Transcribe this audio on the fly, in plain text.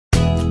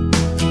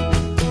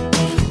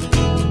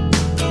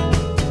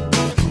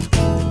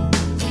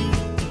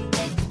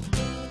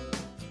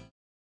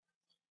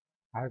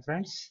Hi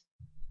friends,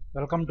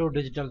 welcome to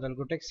digital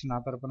Telugu tax. నా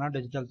తరపున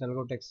digital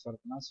Telugu tax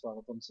తరపున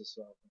స్వాగతం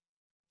సుస్వాగతం.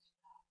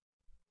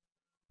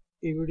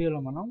 ఈ వీడియోలో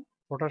మనం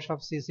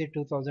ఫోటోషాప్ CC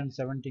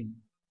 2017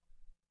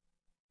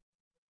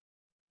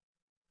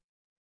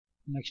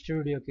 నెక్స్ట్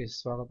వీడియోకి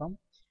స్వాగతం.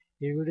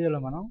 ఈ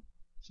వీడియోలో మనం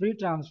ఫ్రీ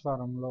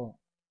ట్రాన్స్ఫార్మ్లో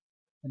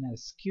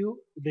స్క్యూ,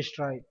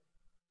 డిస్ట్రాయ్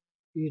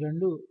ఈ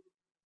రెండు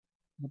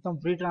మొత్తం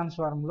ఫ్రీ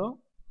ట్రాన్స్ఫార్మ్లో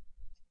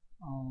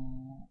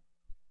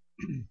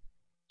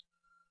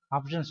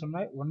ఆప్షన్స్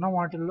ఉన్నాయి. ఉన్న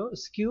వాటిల్లో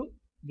స్క్యూ,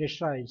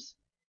 డిస్ట్రాయ్స్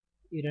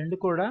ఈ రెండు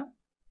కూడా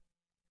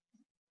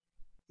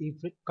ఈ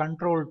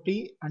కంట్రోల్ T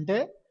అంటే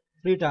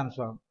ఫ్రీ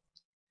ట్రాన్స్ఫార్మ్.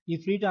 ఈ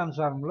free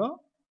ట్రాన్స్ఫార్మ్లో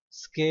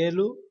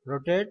scale,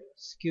 rotate,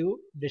 skew,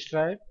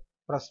 destroy,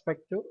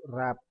 perspective,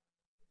 rap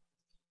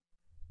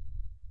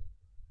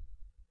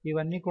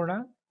ఇవన్నీ కూడా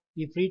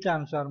ఈ ఫ్రీ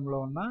ట్రాన్స్ఫార్మ్లో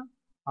ఉన్న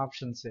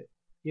ఆప్షన్సే.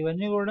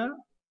 ఇవన్నీ కూడా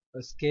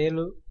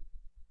స్కేలు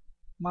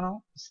మనం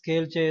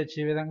స్కేల్ చేయొచ్చు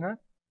ఈ విధంగా,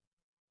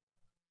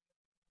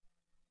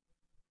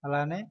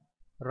 అలానే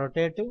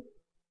రొటేట్,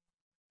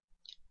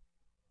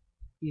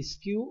 ఈ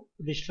స్క్యూ,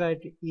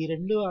 డిస్ట్రాక్ట్ ఈ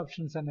రెండు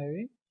ఆప్షన్స్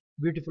అనేవి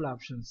బ్యూటిఫుల్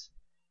ఆప్షన్స్.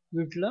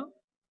 వీటిలో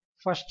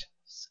ఫస్ట్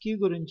స్క్యూ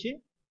గురించి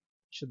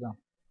చూద్దాం.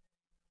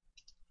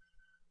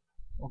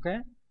 ఓకే,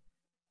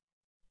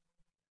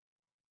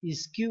 ఈ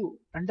స్క్యూ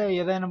అంటే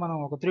ఏదైనా మనం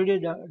ఒక 3D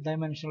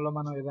డైమెన్షన్లో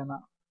మనం ఏదైనా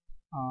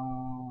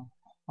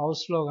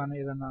హౌస్లో కానీ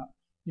ఏదైనా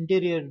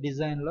ఇంటీరియర్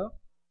డిజైన్లో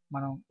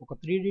మనం ఒక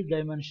 3D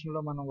డైమెన్షన్లో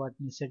మనం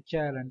వాటిని సెట్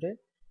చేయాలంటే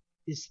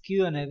ఈ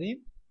స్క్యూ అనేది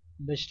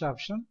బెస్ట్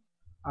ఆప్షన్.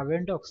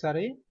 అవేంటో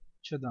ఒకసారి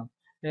చూద్దాం.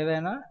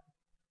 ఏదైనా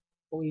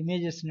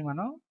ఇమేజెస్ని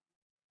మనం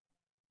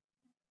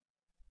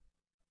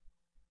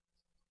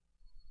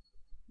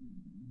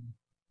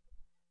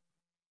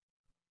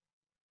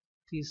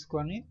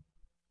తీసుకొని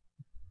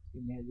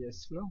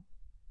ఇమేజెస్లో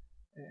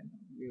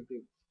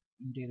యూట్యూబ్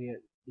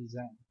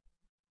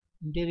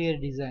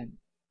ఇంటీరియర్ డిజైన్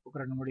ఒక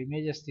 2-3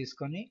 ఇమేజెస్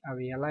తీసుకొని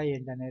అవి ఎలా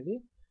ఏంటనేది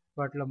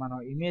వాటిలో మనం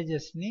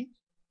ఇమేజెస్ని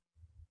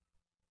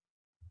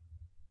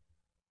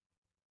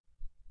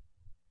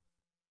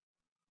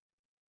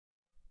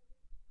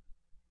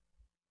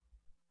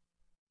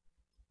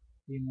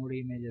ఈ 3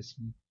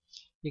 ఇమేజెస్ని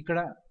ఇక్కడ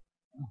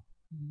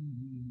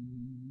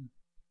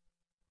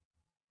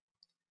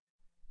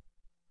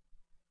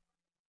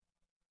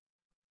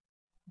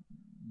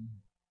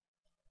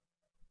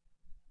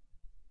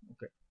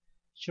ఓకే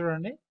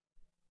చూడండి.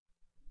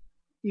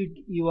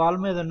 ఈ వాల్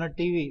మీద ఉన్న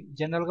టీవీ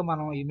జనరల్గా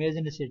మనం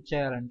ఇమేజ్ని సెట్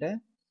చేయాలంటే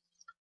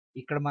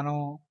ఇక్కడ మనం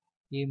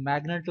ఈ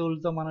మ్యాగ్నెట్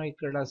టూల్తో మనం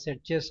ఇక్కడ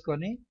సెట్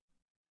చేసుకొని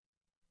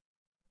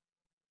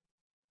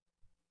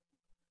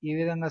ఈ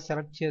విధంగా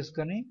సెలెక్ట్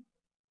చేసుకొని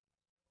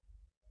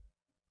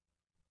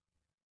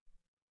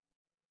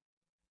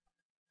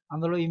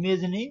అందులో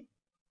ఇమేజ్ని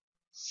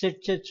సెట్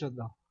చేసి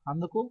చూద్దాం.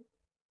 అందుకు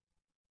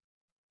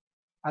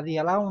అది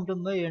ఎలా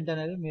ఉంటుందో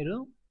ఏంటనేది మీరు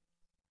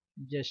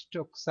జస్ట్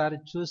ఒకసారి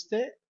చూస్తే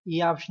ఈ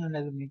ఆప్షన్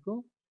అనేది మీకు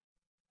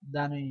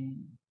దాని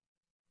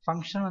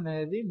ఫంక్షన్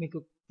అనేది మీకు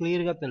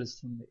క్లియర్గా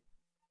తెలుస్తుంది.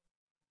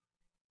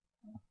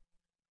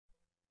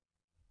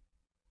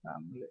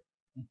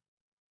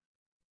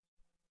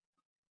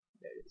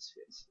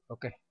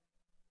 ఓకే,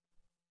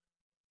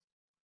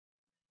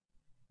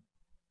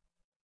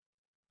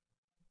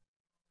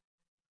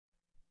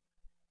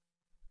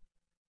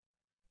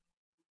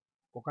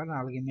 ఒక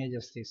 4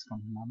 ఇమేజెస్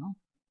తీసుకుంటున్నాను.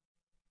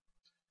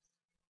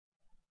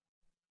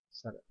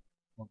 సరే,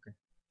 ఓకే.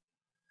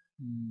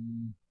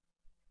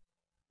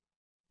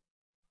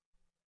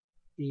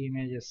 ఈ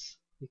ఇమేజెస్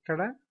ఇక్కడ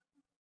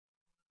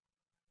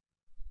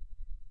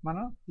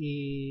మనం ఈ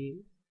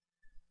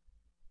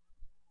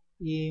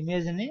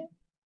ఇమేజ్ని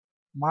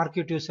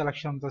మార్కెటివ్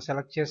సెలక్షన్తో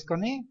సెలెక్ట్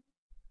చేసుకొని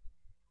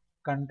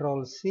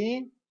కంట్రోల్ C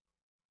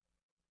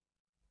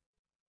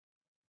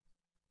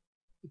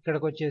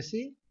ఇక్కడికి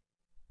వచ్చేసి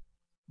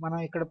మనం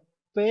ఇక్కడ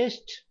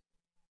పేస్ట్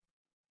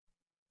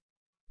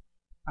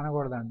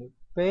అనకూడదండి,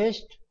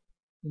 పేస్ట్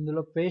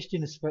ఇందులో paste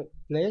in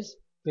place,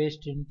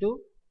 paste into,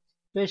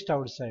 paste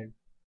out side,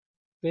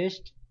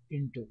 paste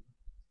into.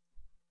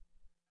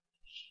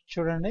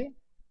 చూడండి,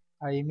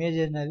 ఆ ఇమేజ్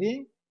అనేది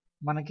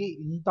మనకి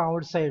ఇంత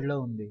అవుట్ సైడ్లో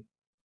ఉంది.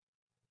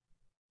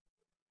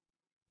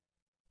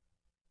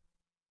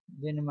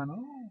 దీన్ని మనం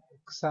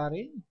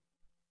ఒకసారి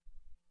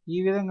ఈ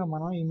విధంగా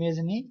మనం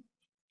ఇమేజ్ని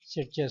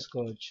సెట్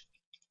చేసుకోవచ్చు.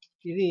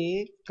 ఇది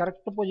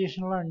కరెక్ట్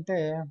పొజిషన్లో అంటే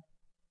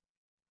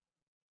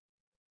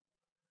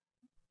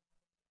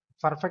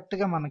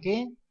పర్ఫెక్ట్గా మనకి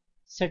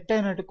సెట్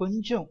అయినట్టు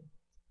కొంచెం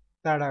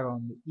తేడాగా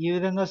ఉంది. ఈ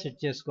విధంగా సెట్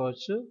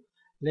చేసుకోవచ్చు.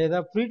 లేదా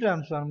ఫ్రీ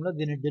ట్రాన్స్ఫార్మ్లో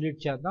దీన్ని డిలీట్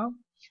చేద్దాం.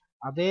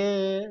 అదే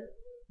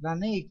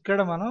దాన్ని ఇక్కడ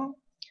మనం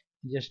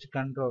జస్ట్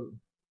కంట్రోల్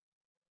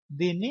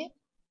దీన్ని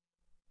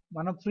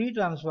మనం ఫ్రీ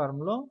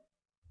ట్రాన్స్ఫార్మ్లో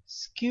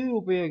స్క్యూ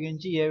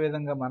ఉపయోగించి ఏ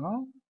విధంగా మనం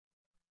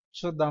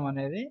చూద్దాం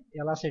అనేది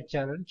ఎలా సెట్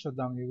చేయాలని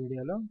చూద్దాం ఈ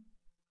వీడియోలో.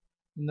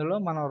 ఇందులో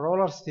మనం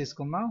రోలర్స్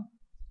తీసుకుందాం.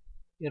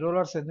 ఈ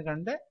రోలర్స్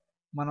ఎందుకంటే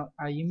మనం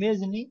ఆ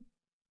ఇమేజ్ని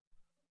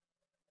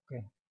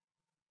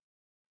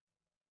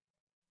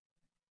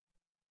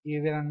ఈ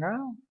విధంగా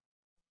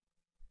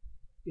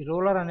ఈ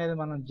రోలర్ అనేది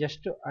మనం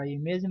జస్ట్ ఆ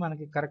ఇమేజ్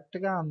మనకి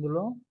కరెక్ట్గా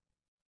అందులో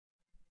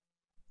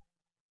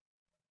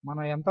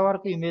మనం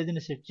ఎంతవరకు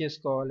ఇమేజ్ని సెట్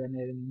చేసుకోవాలి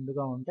అనేది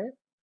ముందుగా ఉంటే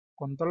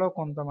కొంతలో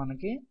కొంత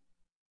మనకి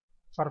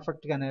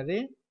పర్ఫెక్ట్గా అనేది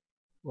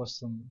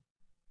వస్తుంది.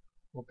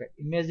 ఓకే,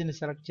 ఇమేజ్ని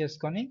సెలెక్ట్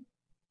చేసుకొని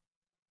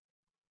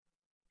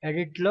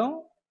ఎడిట్లో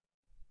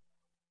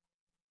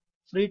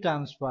ఫ్రీ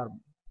ట్రాన్స్ఫార్మ్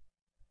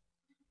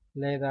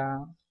లేదా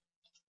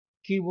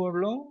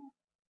కీబోర్డ్లో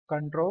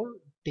కంట్రోల్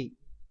టీ.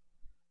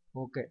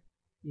 ఓకే,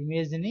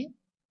 ఇమేజ్ని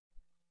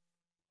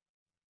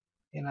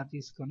ఇలా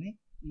తీసుకొని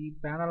ఈ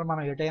ప్యానల్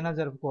మనం ఎటైనా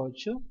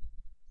జరుపుకోవచ్చు.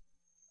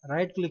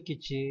 రైట్ క్లిక్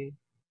ఇచ్చి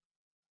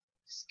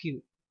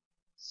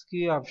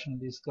స్క్యూ ఆప్షన్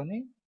తీసుకొని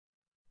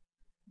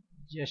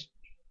జస్ట్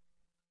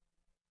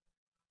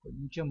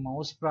కొంచెం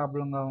మౌస్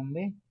ప్రాబ్లంగా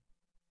ఉంది,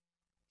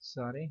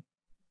 సారీ,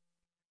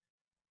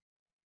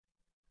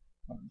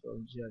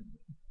 కంట్రోల్ Z.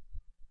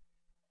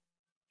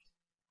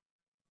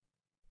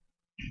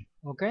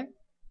 ఓకే,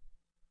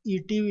 ఈ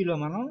టీవీలో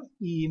మనం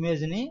ఈ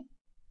ఇమేజ్ని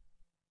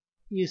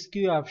ఈ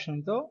స్క్యూ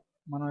ఆప్షన్తో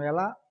మనం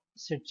ఎలా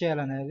సెట్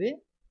చేయాలనేది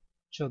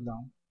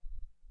చూద్దాం.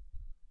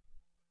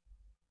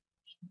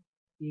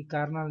 ఈ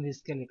కార్నర్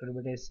తీసుకెళ్ళి ఇక్కడ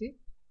పెట్టేసి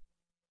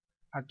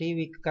ఆ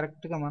టీవీకి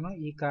కరెక్ట్గా మనం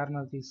ఈ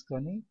కార్నర్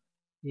తీసుకొని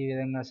ఈ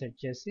విధంగా సెట్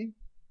చేసి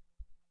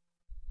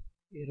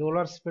ఈ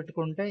రూలర్స్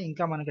పెట్టుకుంటే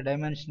ఇంకా మనకి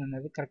డైమెన్షన్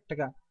అనేది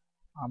కరెక్ట్గా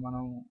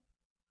మనం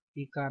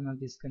ఈ కార్నర్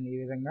తీసుకొని ఈ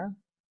విధంగా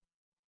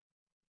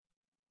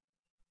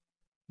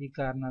ఈ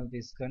కార్నర్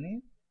తీసుకొని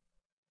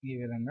ఈ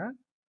విధంగా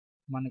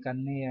మనకి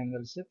అన్ని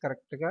యాంగిల్స్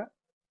కరెక్ట్గా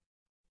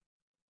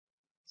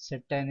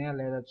సెట్ అయినాయా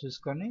లేదా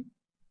చూసుకొని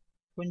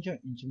కొంచెం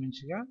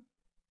ఇంచుమించుగా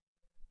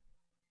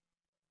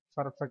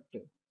పర్ఫెక్ట్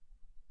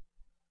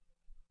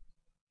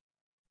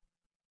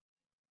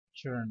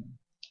చూడండి.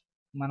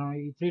 మనం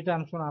ఈ ఫ్రీ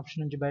ట్రాన్స్ఫార్మ్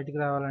ఆప్షన్ నుంచి బయటకు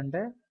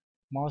రావాలంటే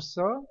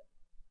మౌస్తో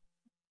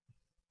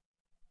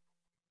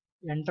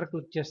ఎంటర్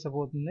క్లిక్ చేస్తే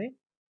పోతుంది.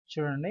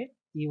 చూడండి,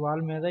 ఈ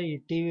వాల్ మీద ఈ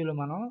టీవీలో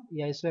మనం ఈ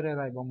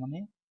ఐశ్వర్యరాయ్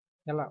బొమ్మని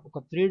ఎలా ఒక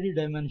 3D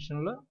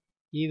డైమెన్షన్లో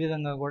ఈ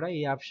విధంగా కూడా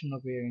ఈ ఆప్షన్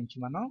ఉపయోగించి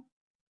మనం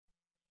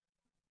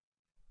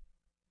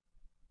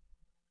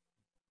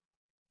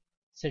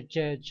సెట్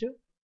చేయొచ్చు.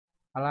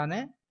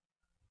 అలానే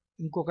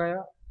ఇంకొక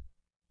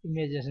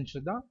ఇమేజెస్ని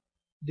చూద్దాం.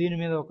 దీని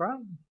మీద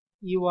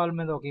ఈ వాల్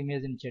మీద ఒక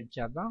ఇమేజ్ని సెట్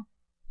చేద్దాం.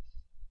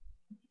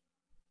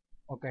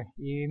 ఓకే,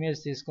 ఈ ఇమేజ్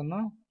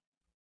తీసుకుందాం.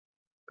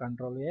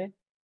 కంట్రోల్ A,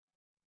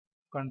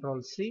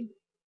 కంట్రోల్ C,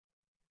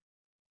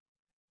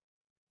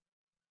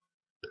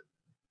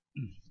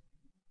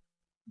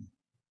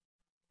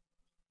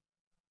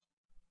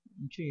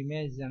 కొంచెం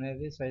ఇమేజ్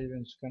అనేది సైజ్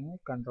పెంచుకొని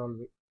కంట్రోల్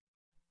V.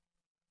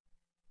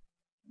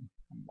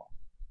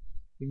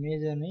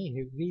 ఇమేజ్ అని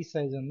హెవీ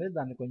సైజ్ ఉంది,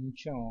 దాన్ని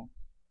కొంచెం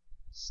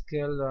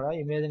స్కేల్ ద్వారా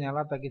ఇమేజ్ని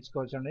ఎలా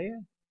తగ్గించుకోవచ్చు అండి.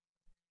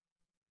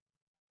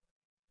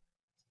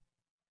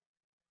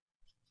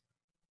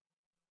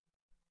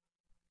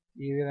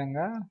 ఈ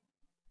విధంగా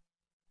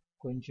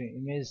కొంచెం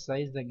ఇమేజ్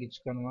సైజ్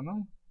తగ్గించుకొని మనం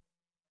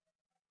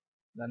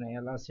దాన్ని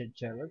ఎలా సెట్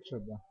చేయాలో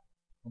చూద్దాం.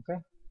 ఓకే,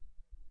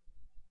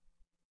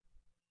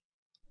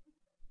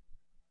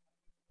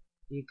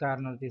 ఈ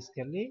కార్నర్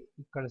తీసుకెళ్ళి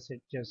ఇక్కడ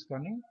సెట్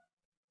చేసుకొని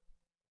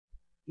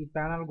ఈ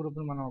ప్యానల్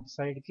గ్రూప్ని మనం ఒక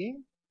సైడ్కి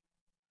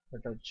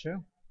పెట్టవచ్చు.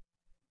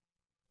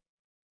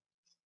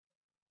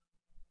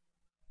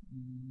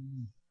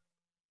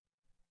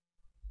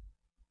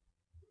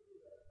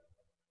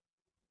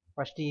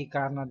 ఫస్ట్ ఈ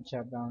కార్నర్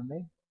చేద్దామండి.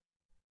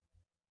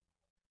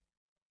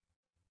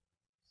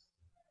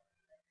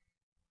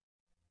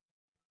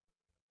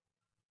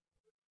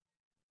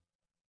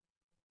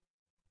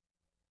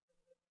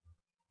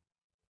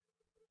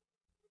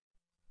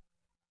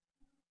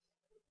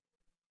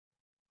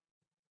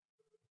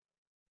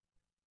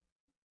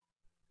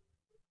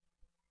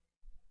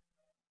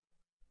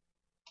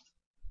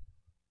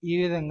 ఈ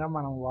విధంగా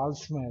మనం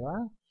వాల్స్ మీద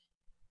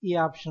ఈ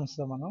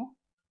ఆప్షన్స్తో మనం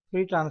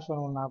ఫ్రీ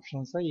ట్రాన్స్ఫార్మ్ ఉన్న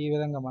ఆప్షన్స్ ఈ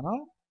విధంగా మనం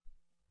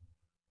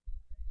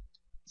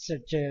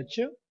సెట్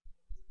చేయొచ్చు.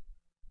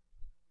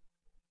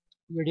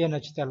 వీడియో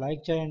నచ్చితే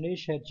లైక్ చేయండి,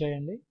 షేర్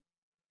చేయండి.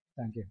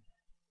 Thank you.